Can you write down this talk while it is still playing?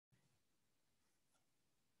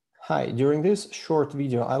Hi, during this short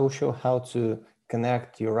video, I will show how to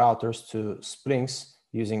connect your routers to Splynx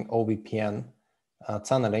using OVPN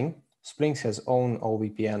tunneling. Splynx has own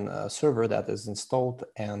OVPN server that is installed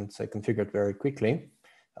and configured very quickly.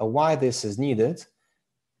 Why this is needed?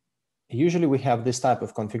 Usually we have this type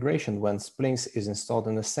of configuration when Splynx is installed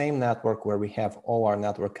in the same network where we have all our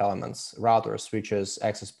network elements, routers, switches,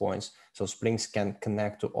 access points, so Splynx can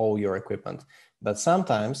connect to all your equipment. But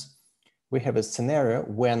sometimes we have a scenario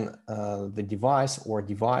when the device or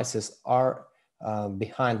devices are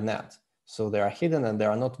behind net. So they are hidden and they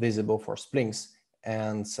are not visible for Splynx.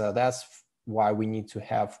 And that's why we need to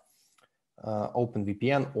have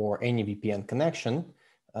OpenVPN or any VPN connection.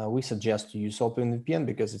 We suggest to use OpenVPN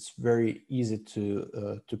because it's very easy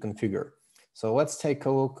to configure. So let's take a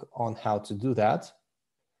look on how to do that.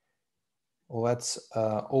 Let's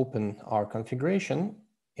open our configuration.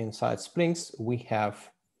 Inside Splynx, if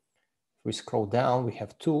we scroll down, we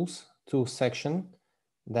have tools section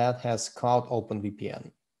that has Cloud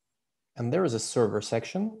OpenVPN. And there is a server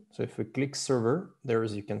section. So if we click server,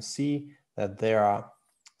 you can see that there are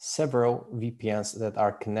several VPNs that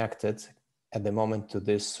are connected at the moment to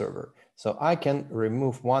this server. So I can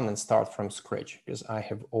remove one and start from scratch because I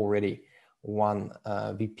have already one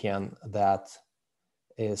VPN that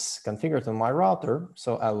is configured on my router.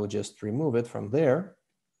 So I will just remove it from there.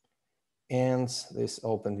 And this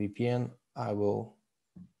OpenVPN, I will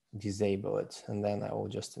disable it and then I will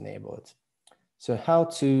just enable it. So how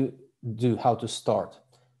to start?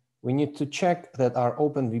 We need to check that our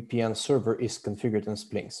OpenVPN server is configured in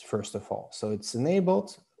Splynx, first of all. So it's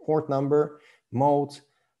enabled, port number, mode,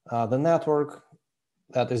 the network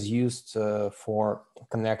that is used for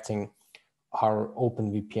connecting our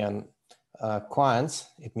OpenVPN clients,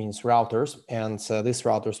 it means routers, and these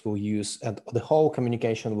routers will use, and the whole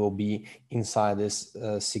communication will be inside this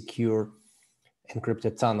secure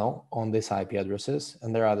encrypted tunnel on these IP addresses,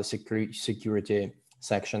 and there are the security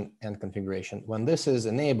section and configuration. When this is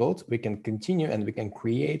enabled, we can continue and we can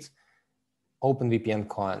create OpenVPN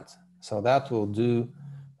client. So that will do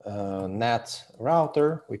net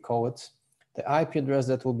router, we call it. The IP address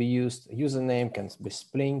that will be used, username can be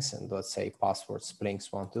Splynx, and let's say password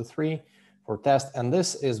Splynx123 for test. And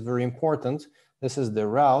this is very important. This is the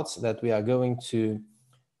routes that we are going to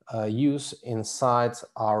use inside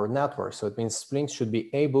our network. So it means Splynx should be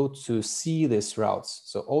able to see these routes.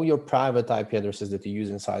 So all your private IP addresses that you use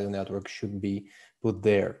inside the network should be put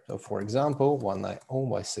there. So for example,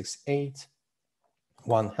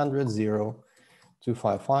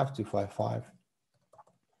 190.168.100.255.255.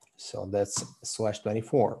 So that's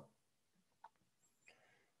 /24.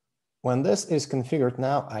 When this is configured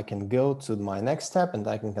now, I can go to my next step and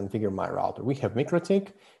I can configure my router. We have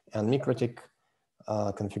MikroTik, and MikroTik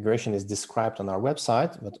configuration is described on our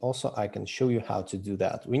website, but also I can show you how to do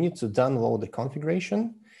that. We need to download the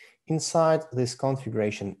configuration. Inside this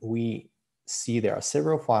configuration, we see there are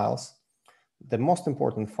several files. The most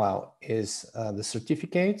important file is the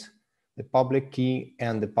certificate, the public key,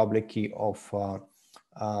 and the public key of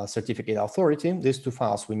certificate authority. These two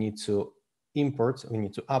files we need to import, we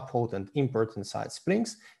need to upload and import inside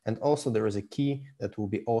Splynx. And also there is a key that will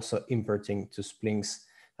be also importing to Splynx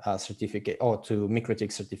certificate, or to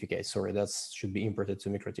MikroTik certificate. Sorry, that should be imported to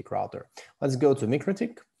MikroTik router. Let's go to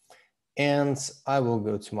MikroTik and I will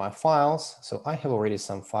go to my files. So I have already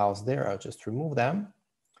some files there. I'll just remove them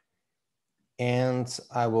and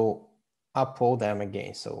I will upload them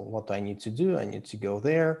again. So what I need to do, I need to go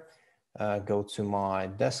there, go to my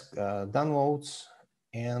desk downloads,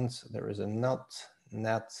 and there is a net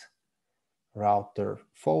router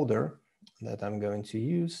folder that I'm going to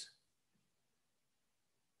use.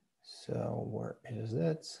 So where is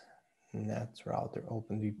it? Net router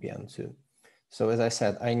OpenVPN 2. So as I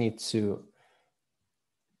said, I need to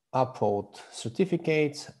upload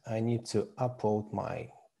certificates. I need to upload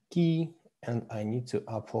my key, and I need to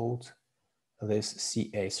upload this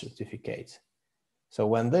CA certificate. So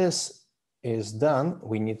when this is done,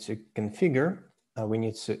 we need to configure, we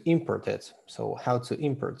need to import it. So how to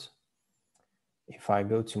import? If I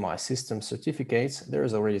go to my system certificates, there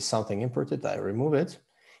is already something imported. I remove it.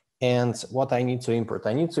 And what I need to import?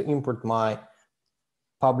 I need to import my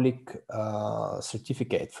public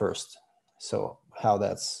certificate first. So how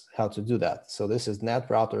to do that? So this is net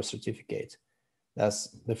router certificate. That's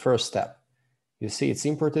the first step. You see it's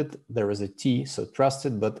imported, there is a T, so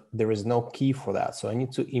trusted, but there is no key for that. So I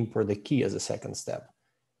need to import the key as a second step.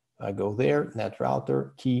 I go there, net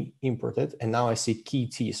router, key, imported, and now I see key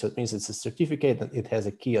T. So it means it's a certificate and it has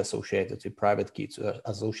a key associated to, private key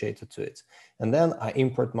associated to it. And then I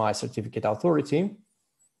import my certificate authority.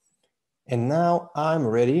 And now I'm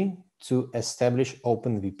ready to establish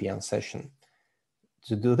OpenVPN session.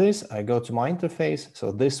 To do this, I go to my interface.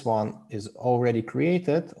 So this one is already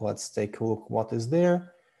created. Let's take a look what is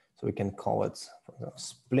there. So we can call it, for example,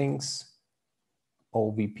 Splynx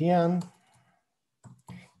OVPN,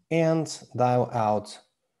 and dial out.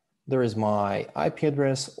 There is my IP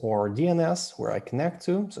address or DNS where I connect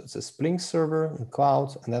to. So it's a Splynx server in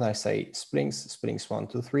cloud. And then I say Splynx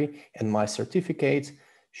 123, and my certificate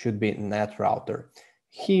should be net router.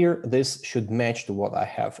 Here, this should match to what I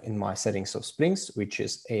have in my settings of Splynx, which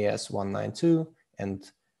is AS192 and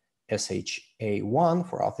SHA1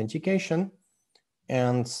 for authentication.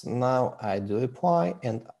 And now I do apply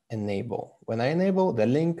and enable. When I enable, the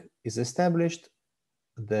link is established,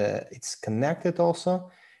 it's connected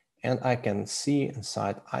also, and I can see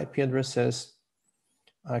inside IP addresses,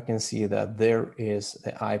 I can see that there is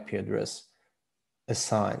the IP address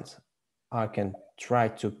assigned. I can try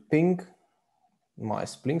to ping my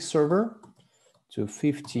Splynx server to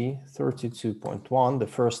 50.32.1. The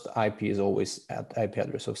first IP is always at IP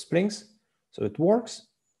address of Splynx, so it works.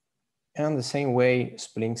 And the same way,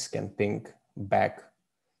 Splynx can ping back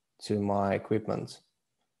to my equipment.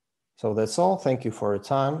 So that's all. Thank you for your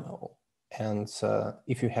time. And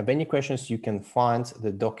if you have any questions, you can find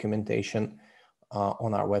the documentation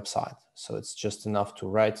on our website. So it's just enough to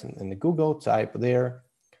write in the Google, type there.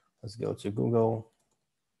 Let's go to google.com.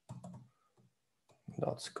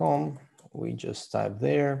 We just type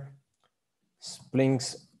there,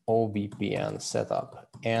 Splynx OVPN setup.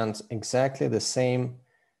 And exactly the same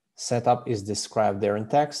setup is described there in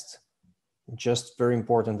text. Just very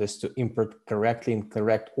important is to import correctly in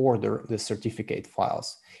correct order the certificate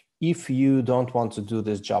files. If you don't want to do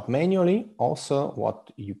this job manually, also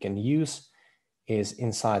what you can use is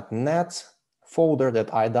inside net folder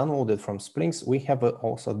that I downloaded from Splynx. We have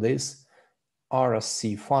also this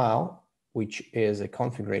RSC file, which is a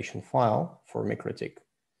configuration file for MikroTik.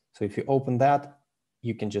 So if you open that,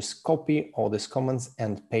 you can just copy all these commands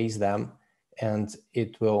and paste them, and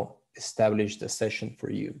it will establish the session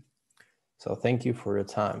for you. So thank you for your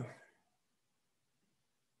time.